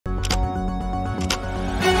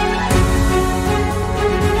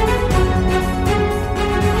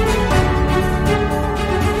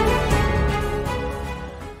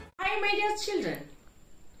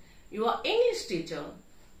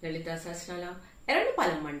Lalita Sasnala,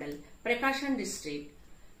 Eranapalam Mandal, Prakashan District,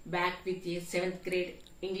 back with a 7th grade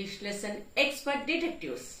English lesson Expert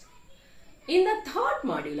Detectives. In the third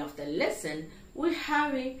module of the lesson, we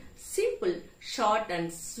have a simple, short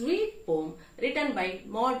and sweet poem written by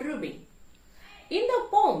Maud Rubin. In the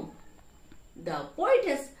poem, the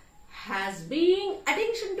poetess has been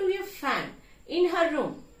attention to a fan in her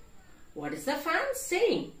room. What is the fan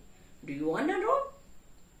saying? Do you want to know?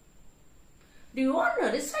 Do you want to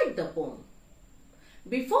recite the poem?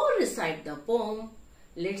 Before recite the poem,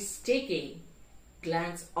 let's take a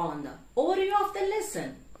glance on the overview of the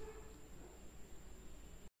lesson.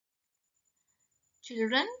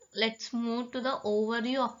 Children, let's move to the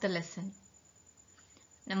overview of the lesson.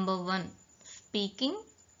 Number 1. Speaking.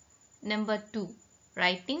 Number 2.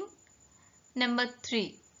 Writing. Number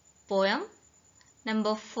 3. Poem.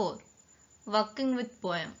 Number 4. Working with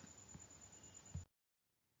poem.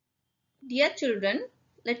 Dear children,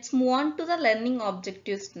 let's move on to the learning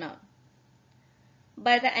objectives now.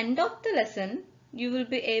 By the end of the lesson, you will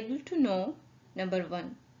be able to know number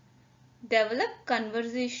 1. Develop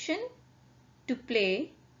conversation to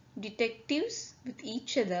play detectives with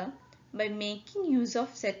each other by making use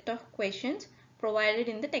of set of questions provided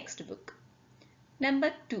in the textbook.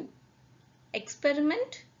 Number 2.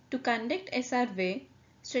 Experiment to conduct a survey,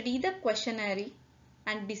 study the questionnaire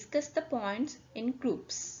and discuss the points in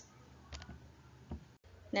groups.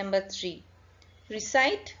 Number 3.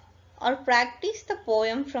 Recite or practice the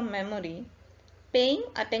poem from memory, paying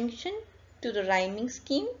attention to the rhyming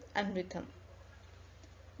scheme and rhythm.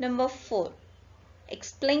 Number 4.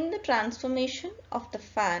 Explain the transformation of the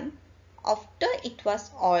fan after it was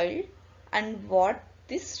oiled and what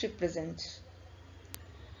this represents.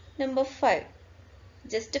 Number 5.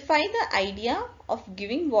 Justify the idea of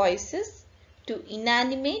giving voices to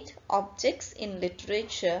inanimate objects in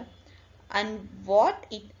literature and what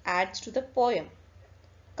it adds to the poem.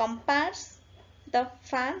 Compares the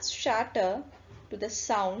fan's chatter to the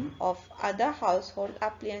sound of other household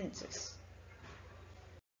appliances.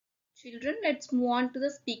 Children, let's move on to the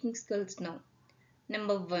speaking skills now.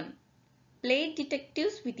 Number 1. Play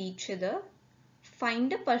detectives with each other.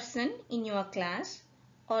 Find a person in your class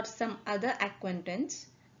or some other acquaintance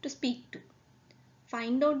to speak to.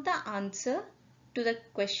 Find out the answer to the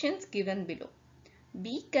questions given below.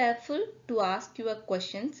 Be careful to ask your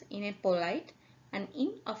questions in a polite and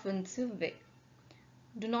inoffensive way.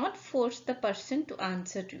 Do not force the person to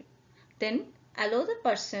answer you. Then allow the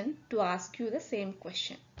person to ask you the same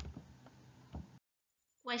question.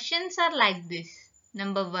 Questions are like this.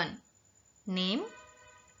 Number 1. Name.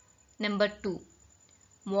 Number 2.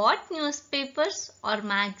 What newspapers or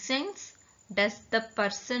magazines does the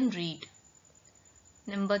person read?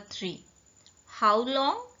 Number 3. How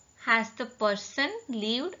long has the person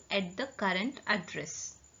lived at the current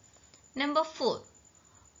address? Number 4.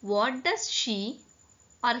 What does she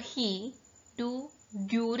or he do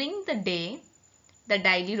during the day, the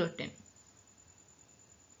daily routine?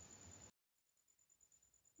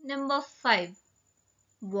 Number 5.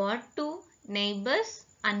 What do neighbors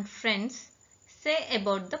and friends say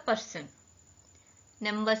about the person?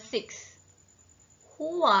 Number 6.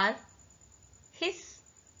 Who are his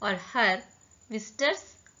or her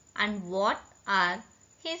visitors and what are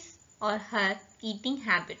his or her eating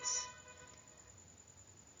habits?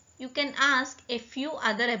 You can ask a few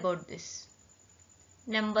other about this.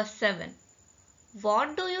 Number 7.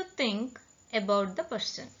 What do you think about the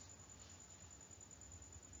person?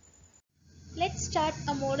 Let's start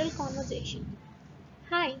a model conversation.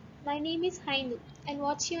 Hi, my name is Hainu, and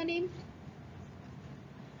what's your name?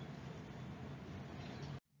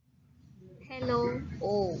 Hello.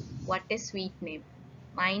 Oh, what a sweet name.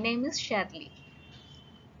 My name is Shirley.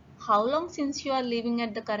 How long since you are living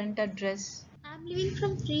at the current address? I'm living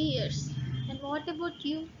from 3 years. And what about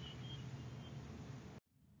you?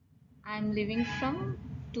 I am living from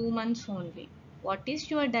 2 months only. What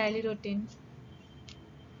is your daily routine?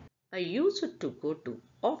 I used to go to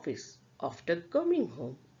office. After coming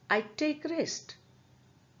home, I take rest.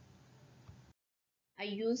 I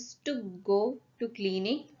used to go to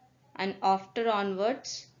clinic and after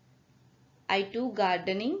onwards I do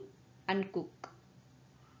gardening and cook.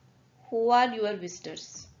 Who are your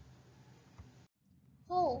visitors?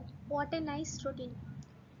 Oh, what a nice routine.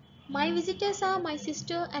 My visitors are my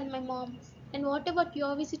sister and my mom. And what about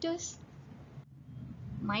your visitors?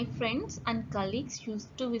 My friends and colleagues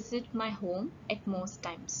used to visit my home at most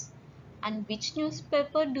times. And which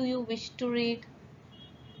newspaper do you wish to read?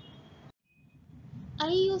 I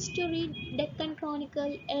used to read Deccan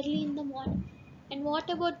Chronicle early in the morning. And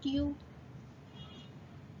what about you?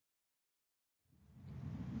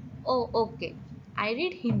 Oh, okay. I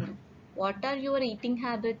read Hindu. What are your eating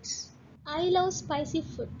habits? I love spicy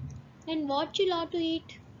food. And what you love to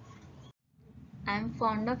eat? I am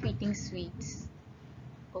fond of eating sweets.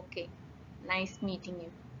 Okay, nice meeting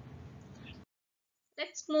you.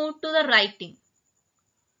 Let's move to the writing.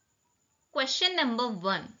 Question number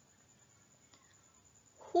 1.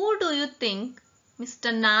 Who do you think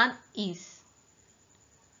Mr. Nath is?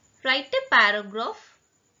 Write a paragraph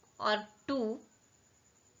or two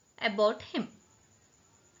about him.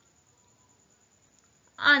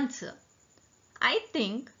 Answer. I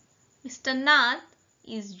think Mr. Nath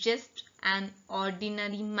is just an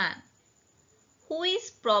ordinary man who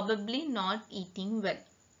is probably not eating well.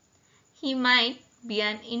 He might be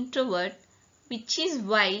an introvert, which is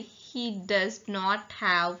why he does not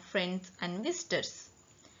have friends and visitors.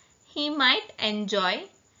 He might enjoy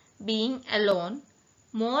being alone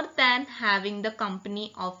more than having the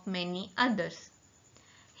company of many others.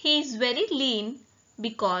 He is very lean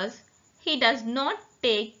because he does not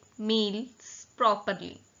take meals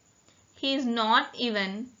properly. He is not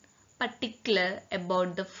even particular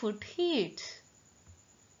about the food he eats.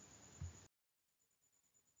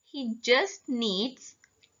 He just needs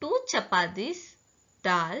 2 chapatis,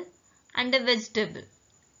 dal and a vegetable.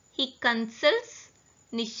 He consults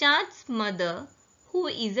Nishad's mother, who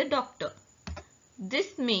is a doctor.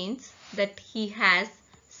 This means that he has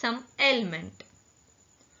some ailment.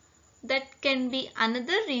 That can be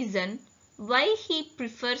another reason why he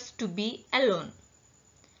prefers to be alone.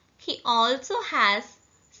 He also has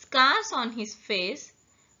scars on his face,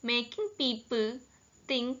 making people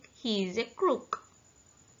think he is a crook.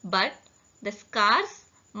 But the scars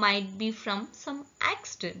might be from some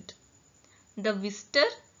accident. The visitor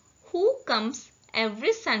who comes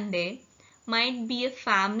every Sunday might be a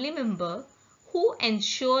family member who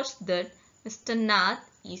ensures that Mr. Nath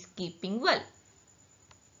is keeping well.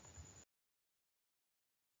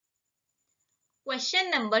 Question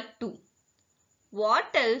number 2. What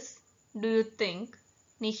else do you think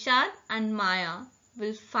Nishad and Maya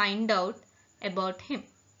will find out about him?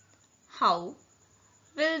 How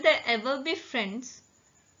will they ever be friends?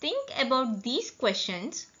 Think about these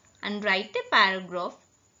questions and write a paragraph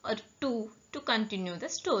or two to continue the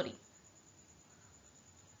story.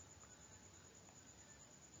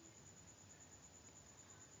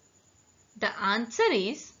 The answer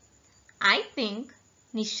is, I think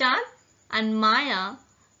Nishad and Maya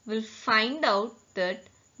will find out that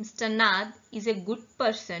Mr. Nath is a good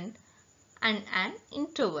person and an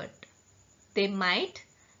introvert. They might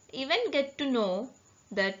even get to know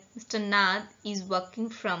that Mr. Nath is working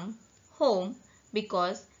from home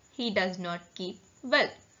because he does not keep well.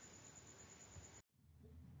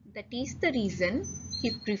 That is the reason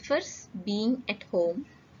he prefers being at home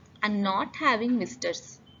and not having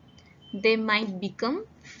visitors. They might become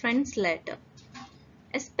friends later.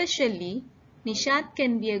 Especially, Nishad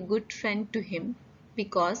can be a good friend to him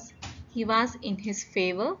because he was in his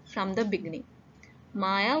favor from the beginning.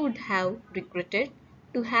 Maya would have regretted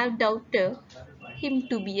to have doubted him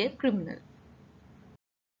to be a criminal.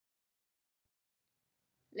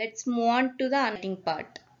 Let's move on to the writing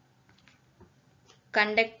part.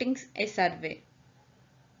 Conducting a survey.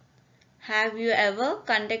 Have you ever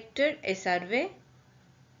conducted a survey?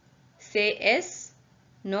 Say yes,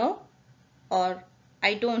 no, or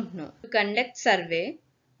I don't know. To conduct survey,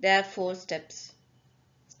 there are 4 steps.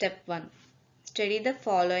 Step 1. Study the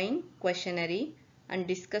following questionnaire and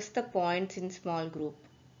discuss the points in small group.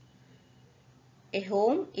 A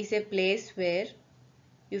home is a place where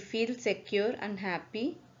you feel secure and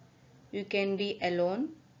happy. You can be alone.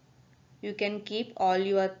 You can keep all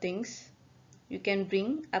your things. You can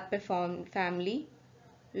bring up a family.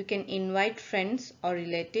 You can invite friends or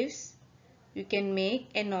relatives. You can make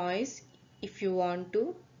a noise if you want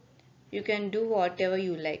to. You can do whatever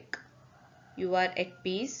you like. You are at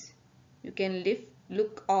peace. You can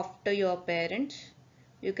look after your parents.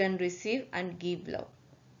 You can receive and give love.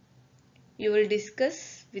 You will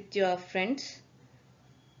discuss with your friends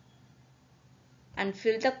and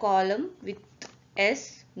fill the column with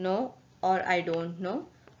yes, no or I don't know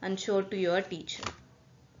and show to your teacher.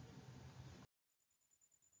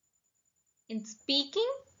 In speaking,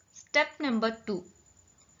 step number 2.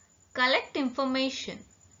 Collect information.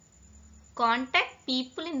 Contact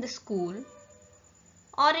people in the school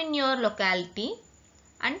or in your locality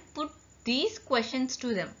and put these questions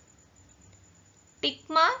to them. Tick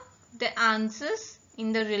mark the answers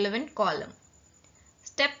in the relevant column.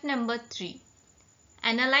 Step number 3.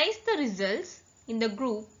 Analyze the results in the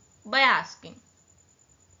group by asking,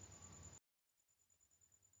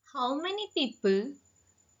 how many people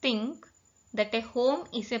think that a home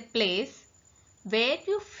is a place where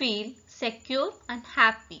you feel secure and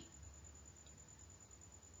happy.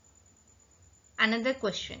 Another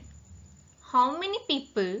question. How many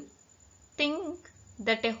people think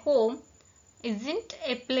that a home isn't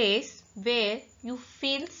a place where you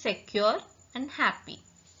feel secure and happy?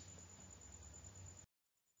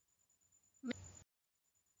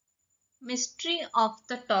 Mystery of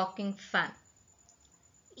the talking fan.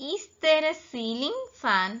 Is there a ceiling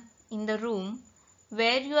fan in the room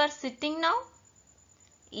where you are sitting now?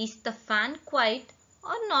 Is the fan quiet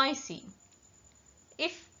or noisy?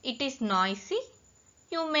 If it is noisy,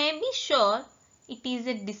 you may be sure it is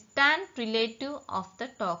a distant relative of the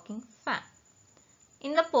talking fan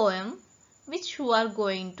in the poem which you are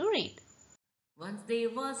going to read. Once there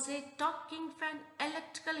was a talking fan,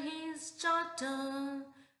 electrical his charter.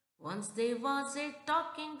 Once there was a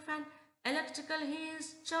talking fan, electrical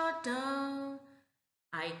his charter.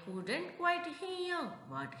 I couldn't quite hear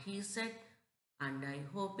what he said, and I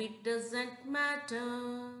hope it doesn't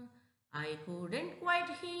matter. I couldn't quite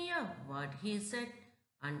hear what he said,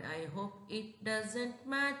 and I hope it doesn't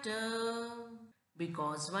matter.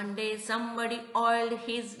 Because one day somebody oiled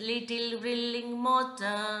his little drilling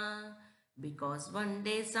motor. Because one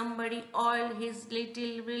day somebody oiled his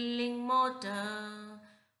little drilling motor.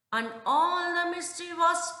 And all the mystery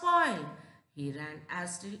was spoiled. He ran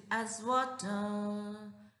as still as water.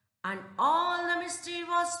 And all the mystery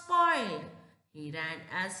was spoiled. He ran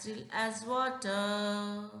as still as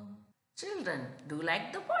water. Children, do you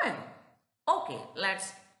like the poem? Okay,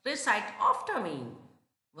 let's recite after me.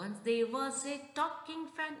 Once there was a talking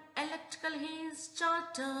fan, electrical his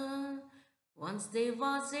charter. Once there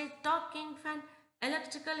was a talking fan,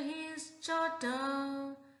 electrical his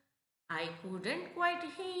charter. I couldn't quite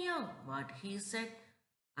hear what he said,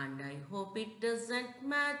 and I hope it doesn't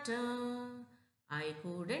matter. I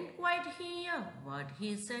couldn't quite hear what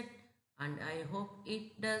he said, and I hope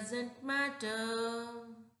it doesn't matter.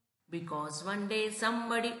 Because one day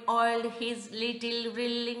somebody oiled his little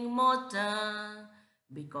drilling motor.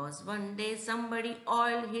 Because one day somebody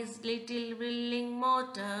oiled his little drilling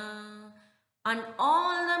motor. And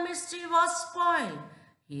all the mystery was spoiled.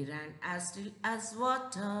 He ran as still as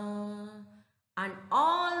water. And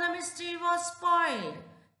all the mystery was spoiled.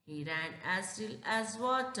 He ran as still as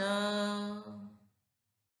water.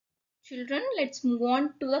 Children, let's move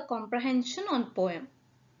on to the comprehension on poem.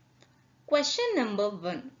 Question number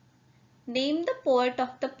 1. Name the poet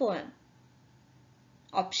of the poem.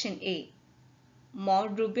 Option A.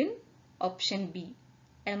 Maud Rubin. Option B.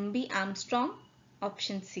 M.B. Armstrong.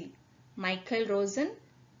 Option C. Michael Rosen.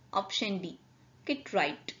 Option D. Kit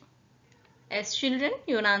Wright. Yes, children,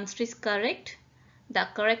 your answer is correct. The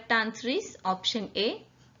correct answer is option A.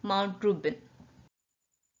 Maud Rubin.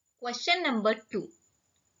 Question number 2.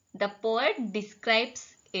 The poet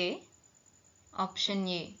describes a option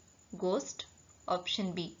A. Ghost.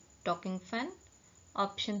 Option B. Talking fan.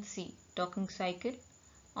 Option C. Talking cycle.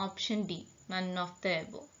 Option D. None of the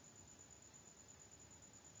above.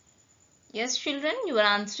 Yes, children, your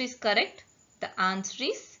answer is correct. The answer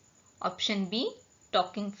is option B.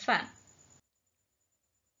 Talking fan.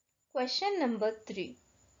 Question number 3.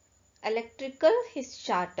 Electrical his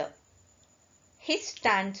charter. His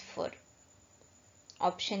stands for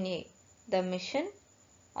option A. The mission.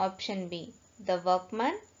 Option B. The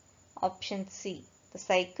workman. Option C. The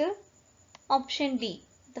cycle. Option D.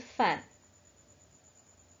 The fan.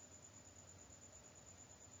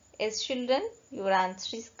 Yes, children, your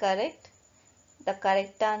answer is correct. The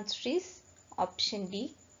correct answer is option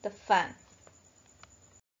D. The fan.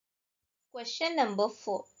 Question number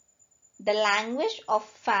 4. The language of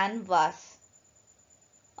fan was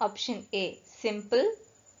option A. Simple.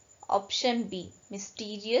 Option B.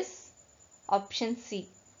 Mysterious. Option C.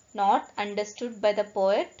 Not understood by the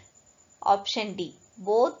poet. Option D.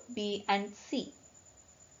 Both B and C.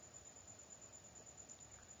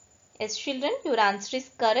 Yes, children, your answer is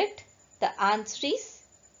correct. The answer is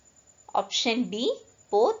option D.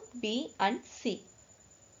 Both B and C.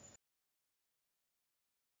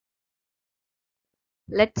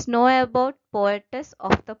 Let's know about poetess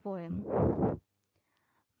of the poem.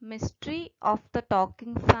 Mystery of the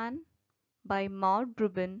Talking Fan by Maud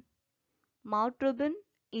Rubin. Maud Rubin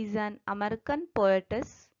is an American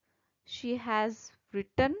poetess. She has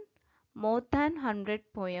written more than 100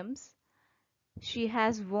 poems. She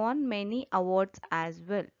has won many awards as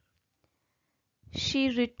well. She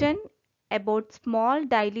written about small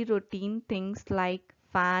daily routine things like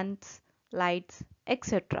fans, lights,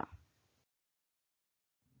 etc.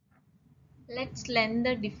 Let's learn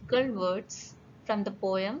the difficult words from the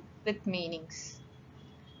poem with meanings.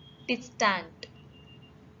 Distant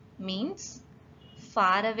means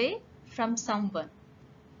far away from someone.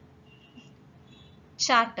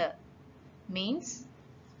 Chatter means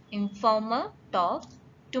informal talk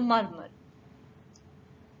to murmur.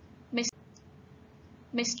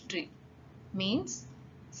 Mystery means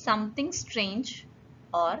something strange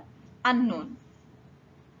or unknown.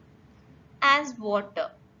 As water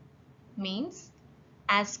means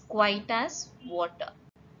as quiet as water.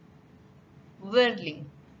 Whirling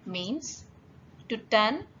means to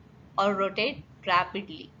turn or rotate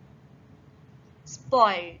rapidly.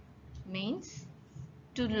 Spoiled means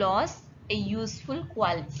to lose a useful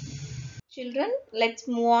quality. Children, let's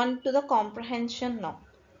move on to the comprehension now.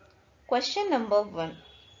 Question number 1.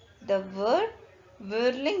 The word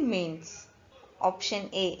whirling means option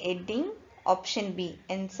A heading, option B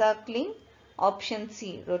encircling, option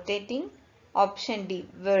C rotating, option D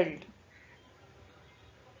whirled.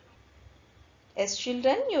 Yes,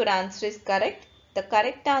 children, your answer is correct. The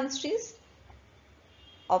correct answer is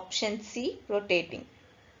option C rotating.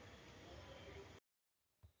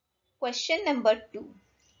 Question number 2.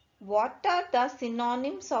 What are the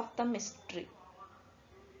synonyms of the mystery?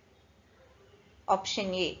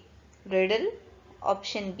 Option A riddle,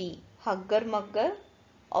 option B hugger mugger,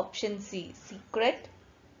 option C secret,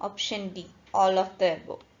 option D all of the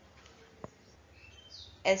above.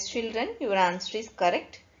 As children, your answer is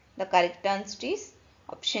correct. The correct answer is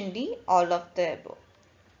option D all of the above.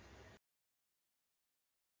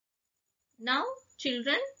 Now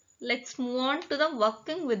children, let's move on to the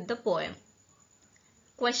working with the poem.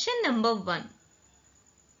 Question number 1.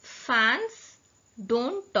 Fans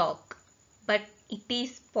don't talk, but it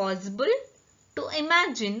is possible to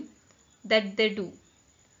imagine that they do.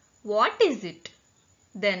 What is it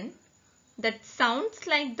then that sounds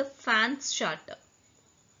like the fan's chatter?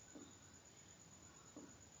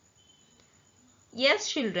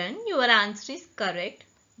 Yes, children, your answer is correct.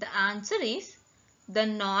 The answer is the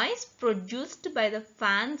noise produced by the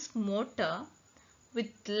fan's motor with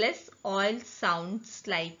less oil sounds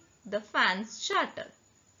like the fan's chatter.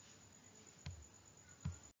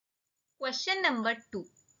 Question number 2.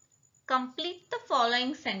 Complete the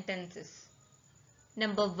following sentences.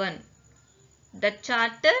 Number 1. The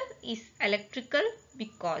chatter is electrical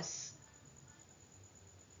because.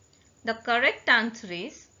 The correct answer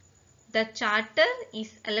is the chatter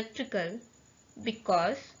is electrical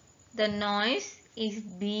because the noise is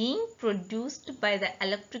being produced by the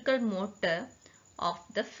electrical motor of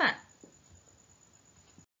the fan.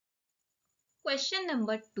 Question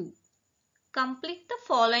number 2. Complete the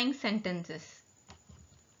following sentences.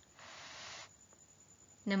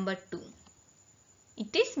 Number 2.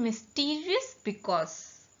 It is mysterious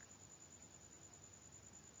because.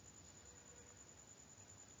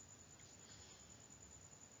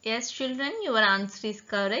 Yes, children, your answer is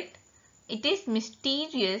correct. It is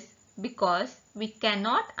mysterious because we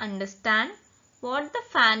cannot understand what the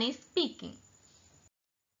fan is speaking.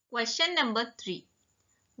 Question number 3.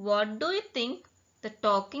 What do you think the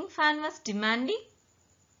talking fan was demanding?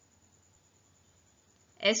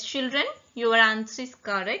 Yes, children, your answer is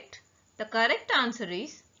correct. The correct answer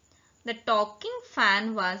is the talking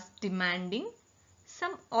fan was demanding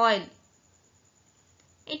some oil.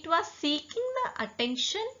 It was seeking the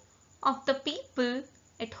attention of the people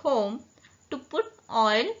at home to put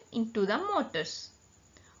oil into the motors.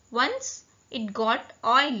 Once it got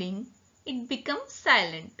oiling, it becomes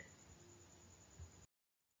silent.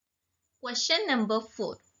 Question number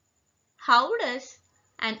 4. How does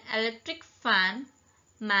an electric fan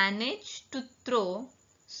manage to throw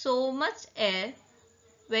so much air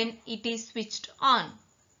when it is switched on?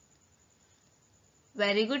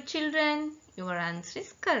 Very good, children. Your answer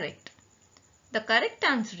is correct. The correct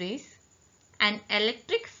answer is an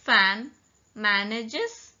electric fan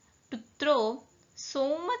manages to throw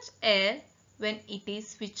so much air when it is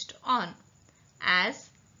switched on, as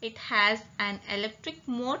it has an electric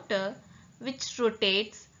motor which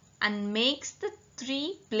rotates and makes the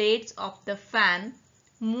 3 blades of the fan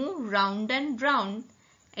move round and round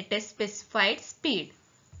at a specified speed.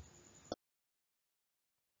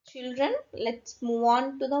 Children, let's move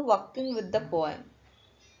on to the working with the poem.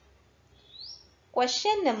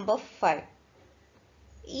 Question number 5.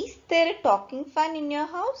 Is there a talking fan in your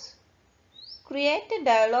house? Create a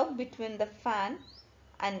dialogue between the fan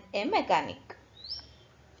and a mechanic.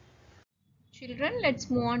 Children,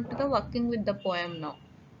 let's move on to the working with the poem now.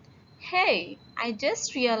 Hey, I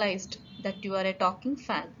just realized that you are a talking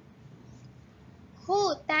fan.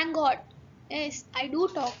 Oh, thank God. Yes, I do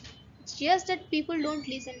talk. It's just that people don't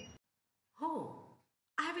listen. Oh,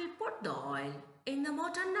 I will put the oil in the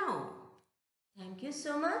motor now. Thank you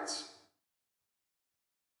so much.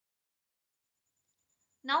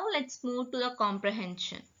 Now let's move to the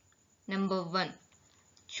comprehension. Number 1.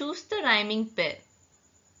 Choose the rhyming pair.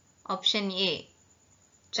 Option A.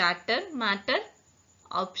 Chatter, matter.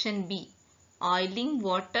 Option B. Oiling,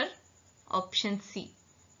 water. Option C.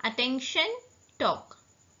 Attention, talk.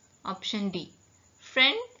 Option D.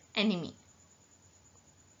 Friend, enemy.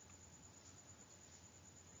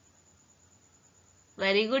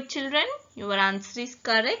 Very good, children. Your answer is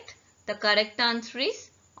correct. The correct answer is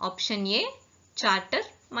option A. Chatter,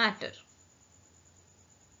 matter.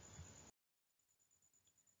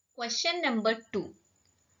 Question number 2.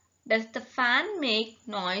 Does the fan make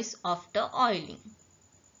noise after oiling?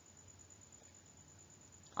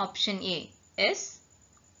 Option A. Yes.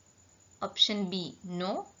 Option B.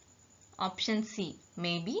 No. Option C.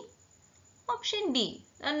 Maybe. Option D.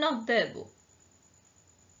 None of the above.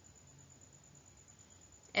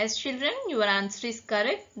 Yes, children, your answer is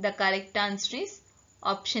correct. The correct answer is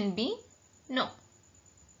option B. No.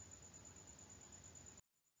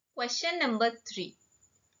 Question number 3.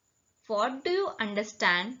 What do you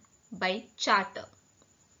understand by chatter?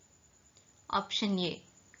 Option A.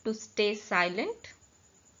 To stay silent.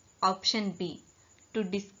 Option B. To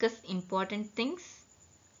discuss important things.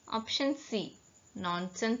 Option C.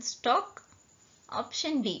 Nonsense talk.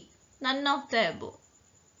 Option D. None of the above.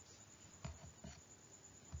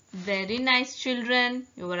 Very nice, children.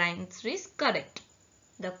 Your answer is correct.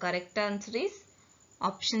 The correct answer is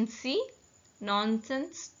option C.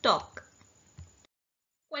 Nonsense talk.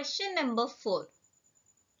 Question number 4.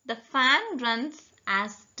 The fan runs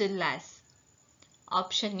as still as.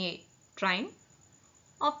 Option A. Train.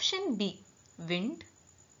 Option B. Wind.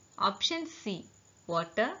 Option C.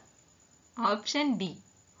 Water. Option D.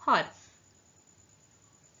 Horse.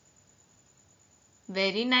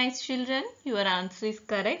 Very nice, children. Your answer is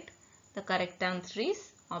correct. The correct answer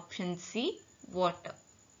is option C. Water.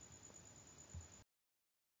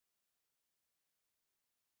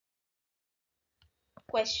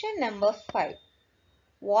 Question number 5.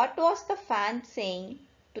 What was the fan saying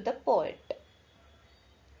to the poet?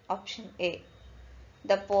 Option A.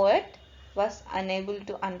 The poet was unable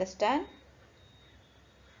to understand.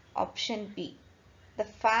 Option B. The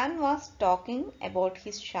fan was talking about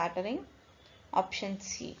his chattering. Option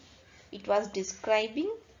C. It was describing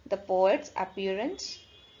the poet's appearance.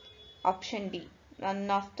 Option D.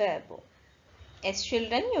 None of the above. Yes,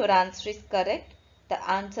 children, your answer is correct. The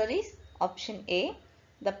answer is option A.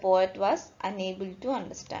 The poet was unable to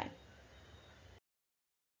understand.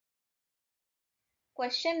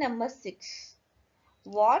 Question number 6.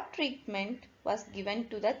 What treatment was given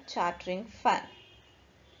to the chattering fan?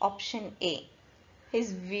 Option A.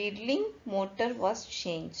 His whirling motor was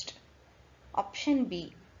changed. Option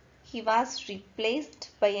B. He was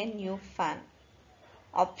replaced by a new fan.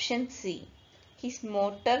 Option C. His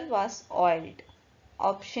motor was oiled.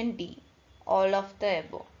 Option D. All of the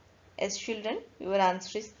above. Yes, children, your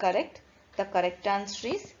answer is correct. The correct answer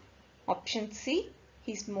is option C.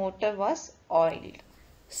 His motor was oiled.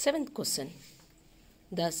 7th question.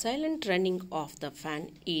 The silent running of the fan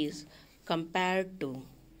is compared to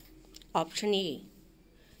option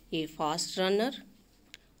A fast runner.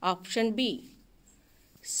 Option B,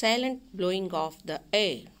 silent blowing of the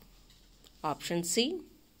air. Option C,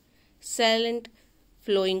 silent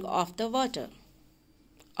flowing of the water.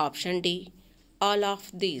 Option D, all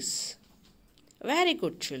of these. Very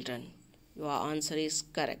good, children. Your answer is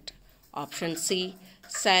correct. Option C,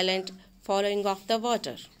 silent flowing of the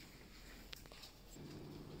water.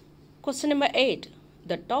 Question number 8.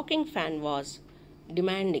 The talking fan was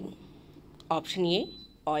demanding. Option A,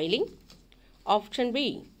 oiling. Option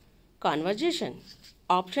B, conversation.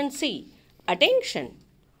 Option C, attention.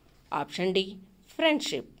 Option D,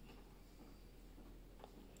 friendship.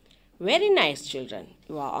 Very nice, children.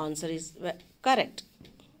 Your answer is correct.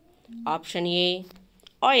 Option A,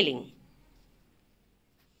 oiling.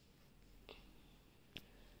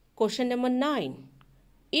 Question number 9.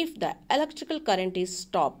 If the electrical current is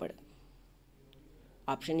stopped.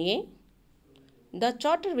 Option A, the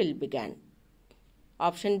chatter will begin.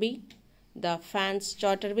 Option B, the fan's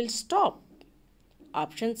chatter will stop.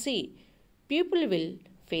 Option C, people will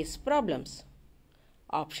face problems.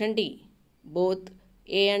 Option D, both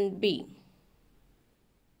A and B.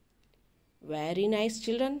 Very nice,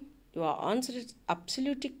 children. Your answer is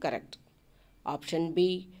absolutely correct. Option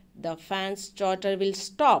B, the fan's chatter will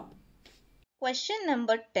stop. Question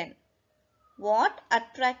number 10. What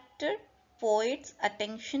attracted poet's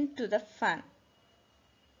attention to the fan?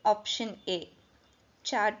 Option A,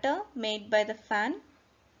 chatter made by the fan.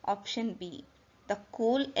 Option B, the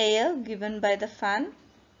cool air given by the fan.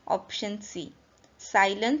 Option C,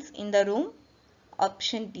 silence in the room.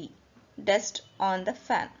 Option D, dust on the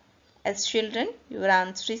fan. As children, your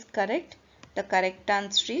answer is correct. The correct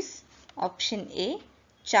answer is option A,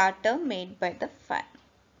 charter made by the fan.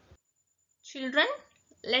 Children,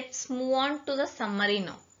 let's move on to the summary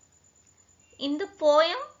now. In the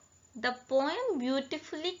poem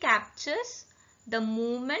beautifully captures the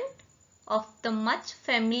movement of the much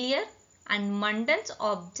familiar and mundane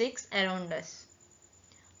objects around us,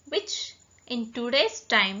 which in today's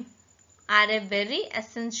time are a very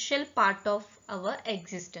essential part of our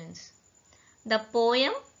existence. The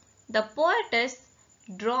poetess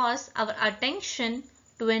draws our attention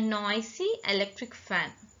to a noisy electric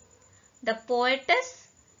fan. The poetess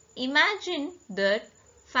imagined that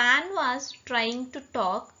fan was trying to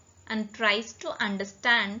talk and tries to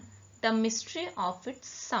understand the mystery of its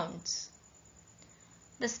sounds.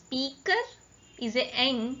 The speaker is a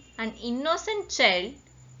young and innocent child.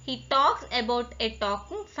 He talks about a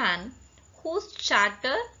talking fan whose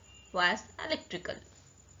chatter was electrical.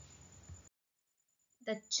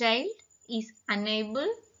 The child is unable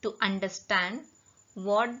to understand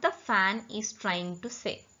what the fan is trying to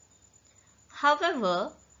say.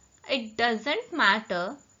 However, it doesn't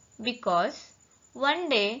matter because one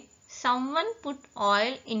day someone put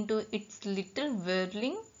oil into its little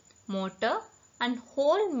whirling motor and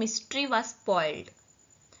whole mystery was spoiled.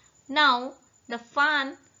 Now the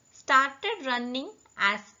fan started running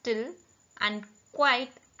as still and quiet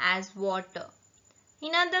as water.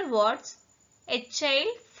 In other words, a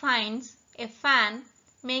child finds a fan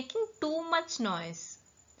making too much noise.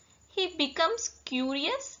 He becomes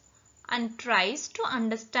curious and tries to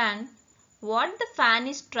understand what the fan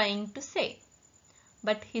is trying to say.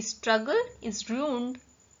 But his struggle is ruined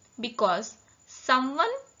because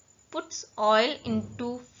someone puts oil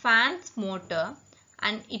into fan's motor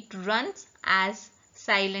and it runs as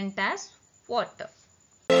silent as water.